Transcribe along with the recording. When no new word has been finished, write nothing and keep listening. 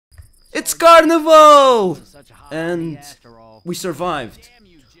Carnival! And we survived.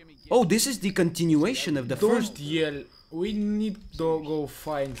 Oh, this is the continuation of the first. Don't yell. We need to go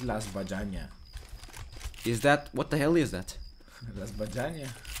find Las Bajania. Is that... what the hell is that? Las Bajania.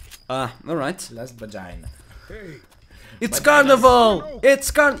 Ah, alright. Las Bajana. It's Carnival!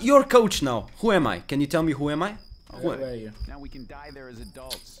 It's You're coach now. Who am I? Can you tell me who am I? Where are you? Now we can die there as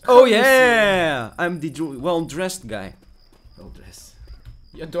adults. Oh yeah! I'm the well-dressed guy. Well-dressed.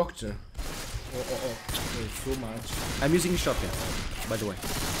 You're a doctor. Oh. There's so much. I'm using a shotgun, by the way.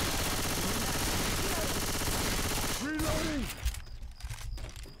 Reloading.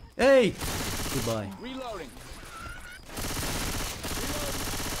 Hey! Goodbye. Reloading.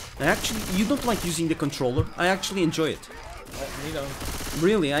 Actually, you don't like using the controller. I actually enjoy it. Me don't.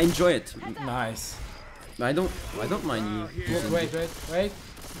 Really, I enjoy it. Nice. I don't mind you using Look, wait.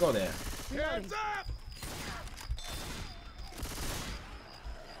 Go there. Hands up.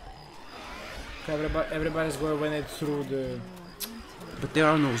 Everybody's going it through the... But there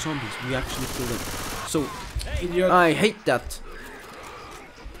are no zombies. We actually kill them. So, Idiot. I hate that.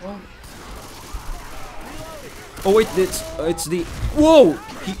 Oh. Oh wait, it's the... Whoa!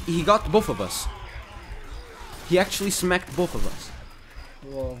 He got both of us. He actually smacked both of us.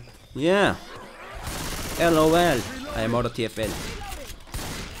 Whoa. Yeah. LOL. I am out of TFL.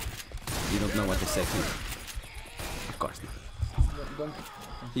 You don't know what to say. Of course not. Don't.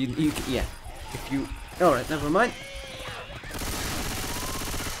 Yeah. If you... Alright, never mind.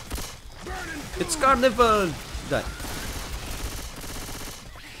 It's Carnival! Die.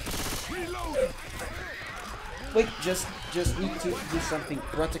 Wait, just need to do something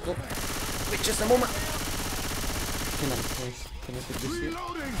practical. Wait, just a moment. Can I put this here?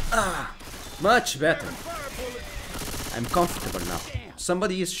 Ah! Much better. I'm comfortable now.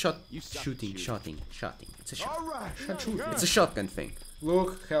 Somebody is shooting. It's a shot. It's a shotgun thing.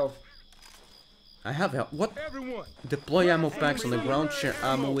 Look, help. I have help. What? Deploy ammo packs on the ground. Share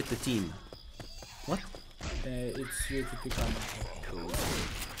ammo with the team. What? It's you to pick ammo.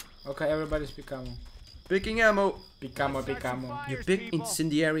 Okay, everybody's pick ammo. Picking ammo. Pick ammo. You pick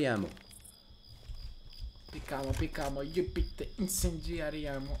incendiary ammo. Pick ammo. You pick the incendiary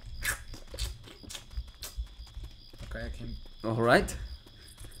ammo. Okay, I can... Alright.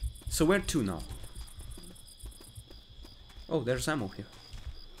 So where to now? Oh, there's ammo here.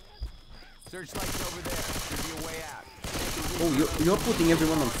 Searchlight's over there. Should be a way out. Oh, you're putting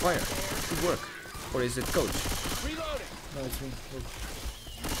everyone on fire. Good work. Or is it coach? Reloading. No, it's me. Look.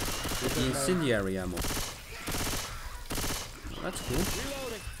 With the incendiary ammo. That's cool.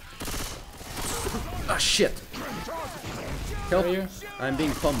 Reloading. Ah, shit. Help. Where are you? I'm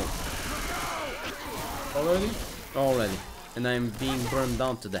being pummeled. Already? And I'm being burned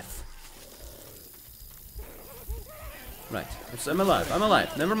down to death. Right. I'm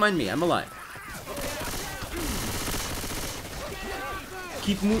alive. Never mind me. I'm alive.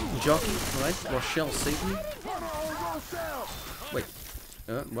 Keep jockey. Alright. Rochelle saved me. Wait.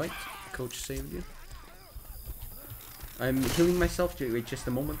 Wait. Coach saved you. I'm healing myself. Wait just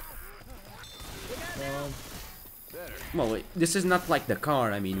a moment. Well, wait, this is not like the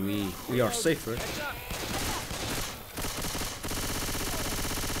car. I mean, we are safer.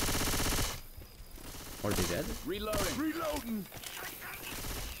 Are they dead? Reloading.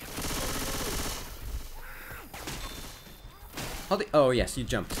 How they? Oh yes, you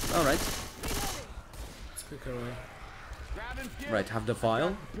jumped. All right. Let's quick away. Right, have the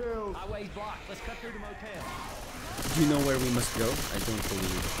vial. Highway's blocked. Let's cut through the motel. Do you know where we must go? I don't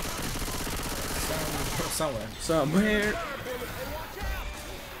believe. Somewhere.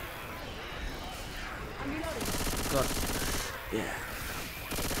 God. Yeah.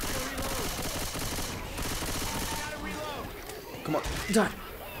 Come on, die.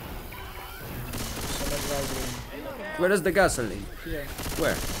 Where is the gasoline? Here.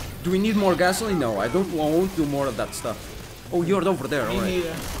 Where? Do we need more gasoline? No, I won't do more of that stuff. Oh, you're over there, We alright. need...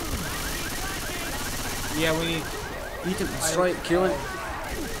 Yeah, we need... Eat him, destroy, kill him.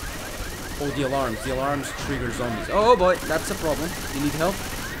 Oh, the alarms trigger zombies. Oh boy, that's a problem. You need help?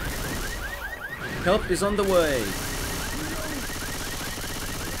 Help is on the way.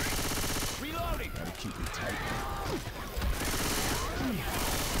 Reloading. Gotta keep it tight.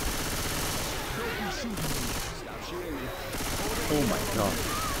 Oh my god.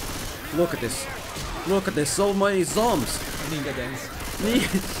 Look at this. Look at this, so many zombies. Ninja dance.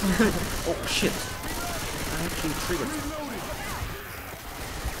 Oh shit. I actually triggered.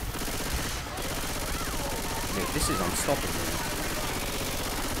 Okay, this is unstoppable.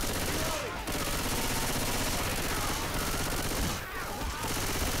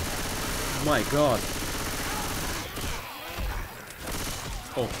 My god.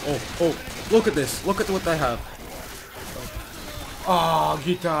 Oh, oh, oh. Look at this. Look at what I have. Oh,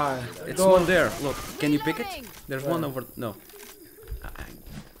 guitar. It's one there. Look, can you pick it? There's one over. No.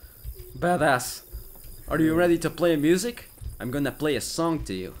 Badass. Are you ready to play music? I'm gonna play a song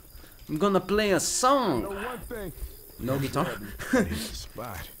to you. I'm gonna play a song. No guitar.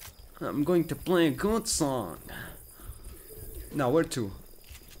 I'm going to play a good song. Now where to?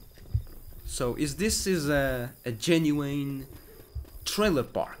 So this is a genuine trailer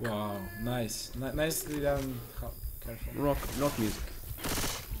park. Wow, nice, nicely done. Careful. Rock music.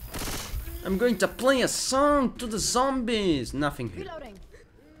 I'm going to play a song to the zombies. Nothing here. Reloading.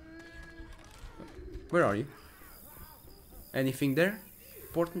 Where are you? Anything there?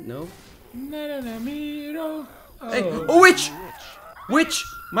 Important? No. Hey, oh, witch! Witch!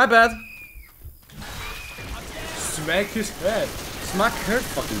 My bad. Smack his head. Smack her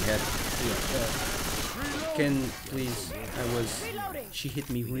fucking head. Yeah. Can please? She hit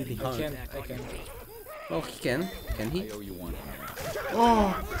me really I hard. can. Oh, he can. Can he?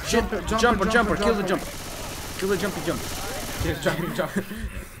 Oh, Jumper! Kill the jump! Kill the jumpy jump! jump.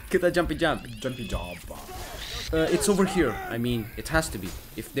 Kill the jumpy jump! Jumpy jump. It's over here. I mean, it has to be.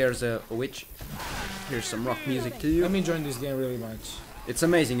 If there's a witch, here's some rock music to you. I'm enjoying this game really much. It's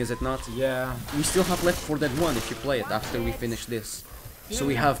amazing, is it not? Yeah. We still have Left 4 Dead 1 if you play it after we finish this. So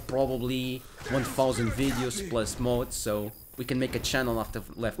we have probably 1,000 videos plus mods, so we can make a channel after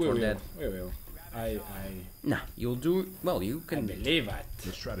Left 4 Dead. We will. Nah, you'll do well. You can believe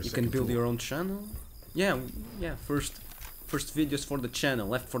it. You can build your own channel. Yeah. First videos for the channel.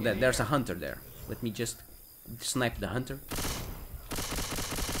 Left 4 Dead. There's a hunter there. Let me just snipe the hunter.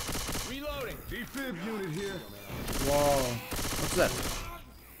 Reloading. Defib unit here. Wow. What's that?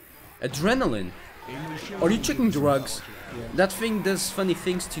 Adrenaline. Are you checking drugs? Yeah. That thing does funny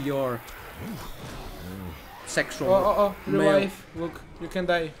things to your sexual. Oh, male. revive. Look, you can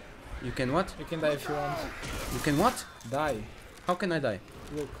die. You can what? You can die if you want. You can what? Die. How can I die?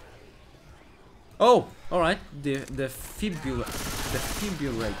 Look. Oh, all right. The fibrillate.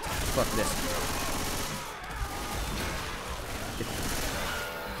 Fuck this.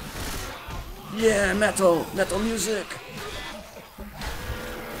 Yeah, metal music.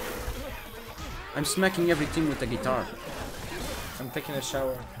 I'm smacking everything with the guitar. I'm taking a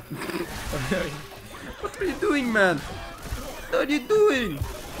shower. What are you doing, man? What are you doing?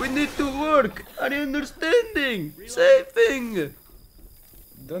 We need to work. Are you understanding? Saving.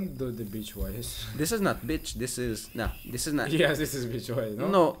 Don't do the beach voice. This is not bitch. This is This is not. Yes, this is beach voice.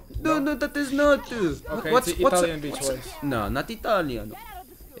 No. No, that is not. Okay, What's it's Italian beach voice. No, not Italian.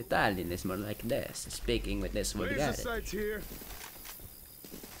 Italian is more like this. Speaking with this Laser vulgarity. sights here.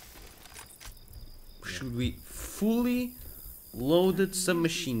 Should we fully loaded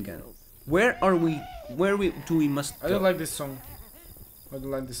submachine gun? Where are we? Where do we must I go? don't like this song. I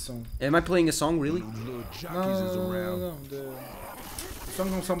don't like this song. Am I playing a song really? Little jockeys is around. No. The song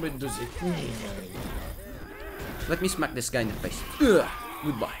from somebody does it. Let me smack this guy in the face. Ugh,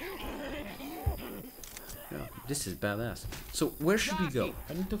 goodbye. Yeah, this is badass. So where should we go?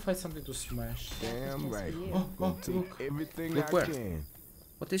 I need to find something to smash. Damn right. Oh, Take look. everything Look I where? can.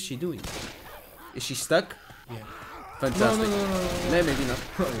 What is she doing? Is she stuck? Yeah. Fantastic. No. No, maybe not.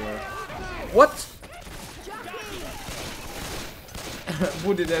 What?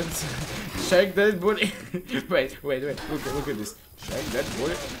 Booty dance. Shake that booty. wait. Look at this. Shake that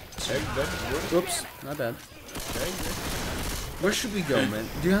booty. Shake that booty. Oops, not bad. Shake that. Where should we go, man?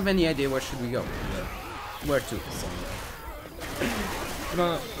 Do you have any idea where should we go? Yeah. Where to?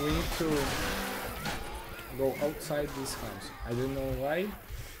 No, we need to go outside this house. I don't know why.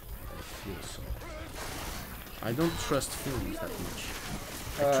 I feel so. I don't trust feelings that much.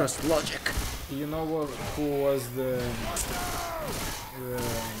 I Uh, trust logic. You know who was the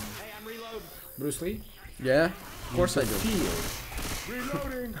Bruce Lee? Yeah, of course I do. Field.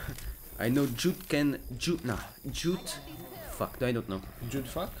 Reloading. I know Jude. Fuck, I don't know. Jude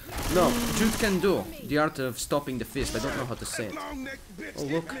fuck? No, Jude can do the art of stopping the fist. I don't know how to say it. Long neck bitch. Oh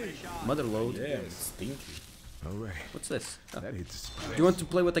look, mother load. Yeah, stinky. All right. What's this? Oh. That hits the spot. Do you want to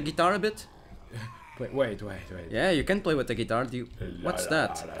play with the guitar a bit? Wait. Yeah, you can play with the guitar. Do you? What's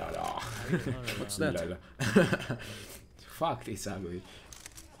that? What's that? Fuck this ugly.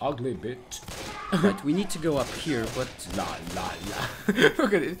 Ugly bitch. Right, we need to go up here, but La.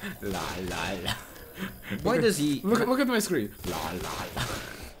 Look at it. La. why does he? Look at my screen. La.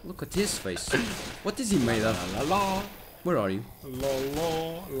 Look at his face. What is he made of? La. Where are you? La.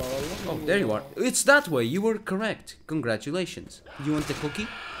 Oh, there you are. It's that way. You were correct. Congratulations. You want the cookie?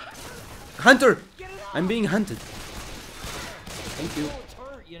 Hunter! I'm being hunted. Thank you. It's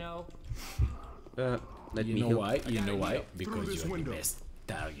hurt, you know. Let You me know heal. why? You know why? Because this you're the window. best.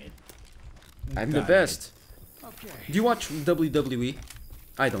 Target. I'm the best. Do you watch WWE?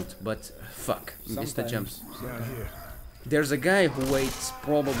 I don't, but fuck, missed the jumps. Down here. There's a guy who waits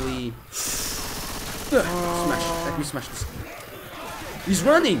probably. Smash! Let me smash this. He's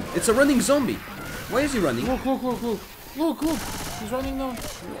running. It's a running zombie. Why is he running? Look, look, look, look. Look, look. He's running now.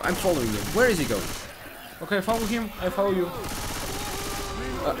 I'm following him. Where is he going? Okay, follow him. I follow you.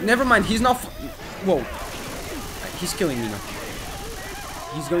 Never mind. He's not. Whoa! He's killing me now.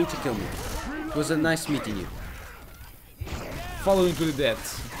 He's going to kill me. It was a nice meeting you. Following to the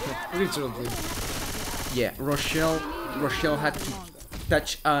death. Literally. Yeah, Rochelle had to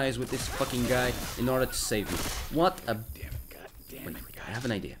touch eyes with this fucking guy in order to save me. What a... Wait, I have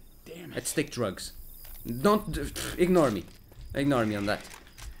an idea. Let's take drugs. Don't... ignore me. Ignore me on that.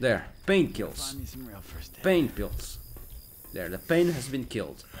 There. Pain kills. Pain pills. There, the pain has been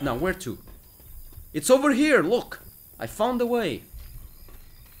killed. Now, where to? It's over here, look! I found a way.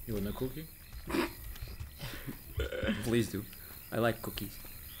 You want a cookie? Please do. I like cookies.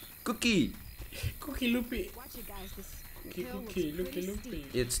 Cookie! Cookie loopy. Watch it, guys. This Cookie, hill was cookie, looky, pretty loopy.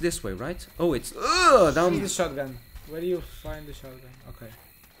 steep. It's this way, right? Oh, it's... Ugh, down... The shotgun. Where do you find the shotgun? Okay.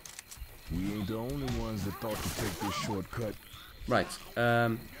 We ain't the only ones that thought to take this shortcut. Right,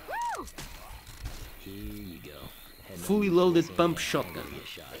 Here you go. fully loaded pump shotgun.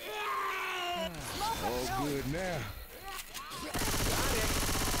 All good now.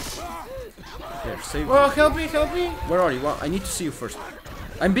 There, save me. Oh, help me, help me! Where are you? Well, I need to see you first.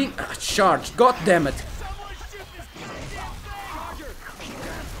 I'm being charged. God damn it!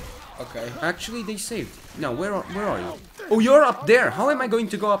 Okay. Actually, they saved. Now, where are you? Oh, you're up there. How am I going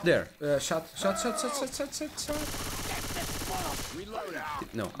to go up there? Shot.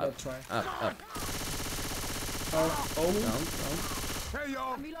 No, up, I'll try. up. Oh. Down. Hey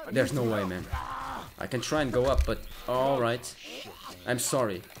y'all. There's no way, man. I can try and go up, but all right. I'm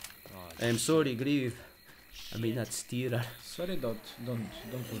sorry. I'm sorry, Grieve. I mean, not steer. Sorry, don't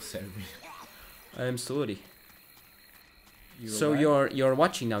serve me. I'm sorry. You So will die? you're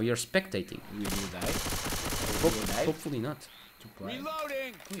watching now. You're spectating. Will you die? Will you die? Hopefully not.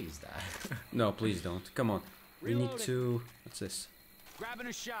 Reloading. Please die. No, please don't. Come on. We need to. What's this? Grabbing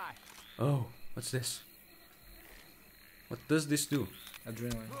a shot. Oh, what's this? What does this do?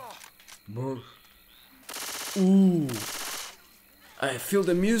 Adrenaline. Ooh. I feel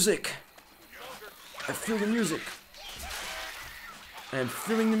the music. I feel the music. I'm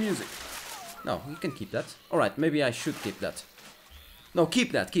feeling the music. No, you can keep that. Alright, maybe I should keep that. No,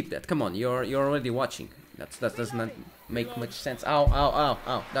 keep that. Come on, you're already watching. That does not make much sense. Ow, ow, ow,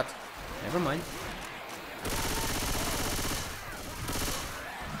 ow. That. Never mind.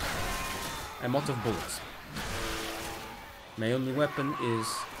 I'm out of bullets. My only weapon is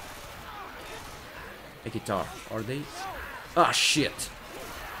a guitar. Are they? Ah, shit.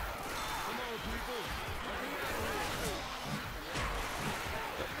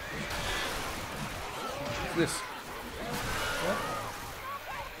 What's this?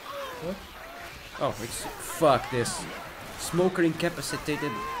 What? Oh, it's fuck this. Smoker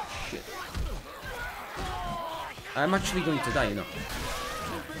incapacitated. Shit. I'm actually going to die, you know.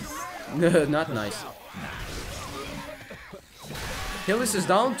 Not nice. Hillis is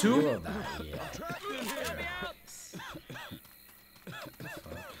down too.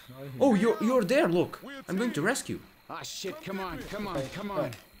 Oh, you're there. Look, I'm going to rescue. Ah, shit. Come on.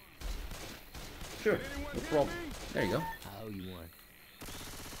 Sure, no problem. There you go. How you want?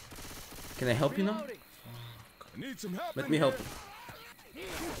 Can I help you now? I need some help. Let me help you.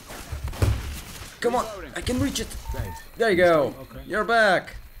 Come on, I can reach it. Thanks. There you go. Okay. You're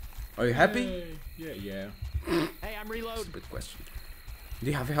back. Are you happy? Yeah. Hey, I'm reloading. Stupid question. Do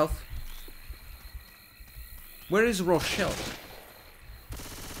you have health? Where is Rochelle?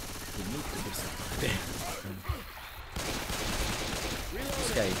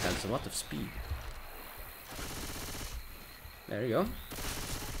 This guy has a lot of speed. There you go.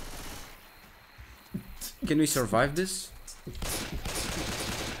 Can we survive this?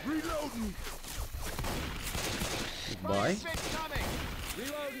 Reloading. Goodbye. Coming.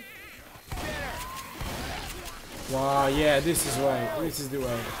 Reloading. Wow, yeah, this is right. This is the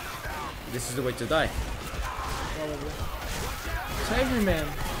way. This is the way to die. Probably. Save me, man.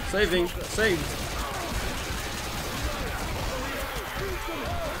 Saving. Saved.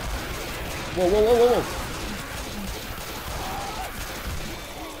 Whoa, whoa, whoa, whoa, whoa.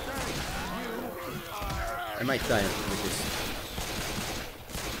 I might die with this.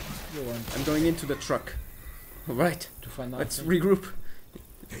 You want I'm going into the truck. Alright, to find out. let's regroup.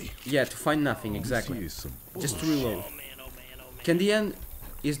 Yeah, to find nothing, See exactly. you some Just to reload. Can the end...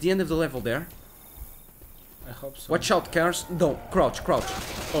 Is the end of the level there? I hope so. Watch out, cars. No, crouch, crouch.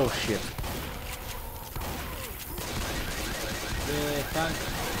 Oh shit. The tank.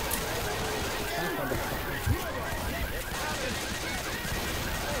 Tank motherfucker.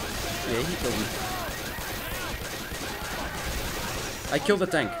 Yeah, he killed me. I killed the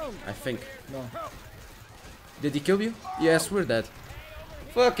tank, I think. No. Did he kill you? Yes, we're dead.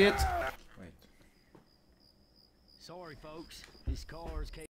 Fuck it. Wait. Sorry, folks. This car's